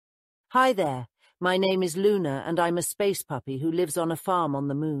Hi there, my name is Luna and I'm a space puppy who lives on a farm on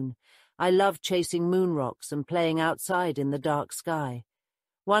the moon. I love chasing moon rocks and playing outside in the dark sky.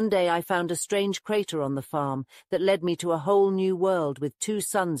 One day I found a strange crater on the farm that led me to a whole new world with 2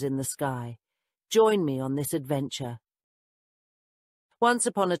 suns in the sky. Join me on this adventure. Once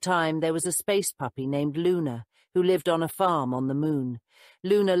upon a time there was a space puppy named Luna who lived on a farm on the moon.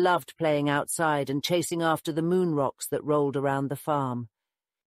 Luna loved playing outside and chasing after the moon rocks that rolled around the farm.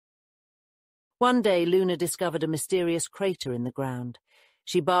 One day Luna discovered a mysterious crater in the ground.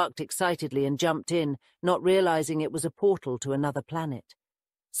 She barked excitedly and jumped in, not realizing it was a portal to another planet.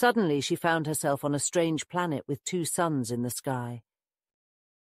 Suddenly she found herself on a strange planet with 2 suns in the sky.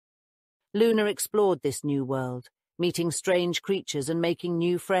 Luna explored this new world, meeting strange creatures and making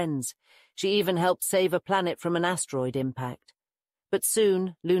new friends. She even helped save a planet from an asteroid impact. But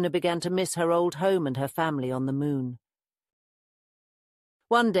soon, Luna began to miss her old home and her family on the moon.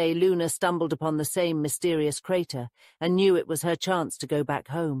 One day, Luna stumbled upon the same mysterious crater and knew it was her chance to go back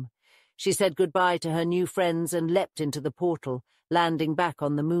home. She said goodbye to her new friends and leapt into the portal, landing back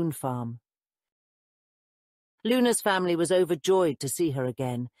on the moon farm. Luna's family was overjoyed to see her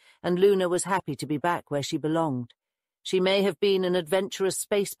again, and Luna was happy to be back where she belonged. She may have been an adventurous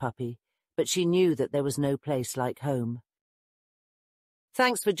space puppy, but she knew that there was no place like home.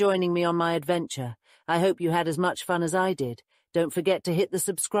 Thanks for joining me on my adventure. I hope you had as much fun as I did. Don't forget to hit the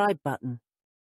subscribe button.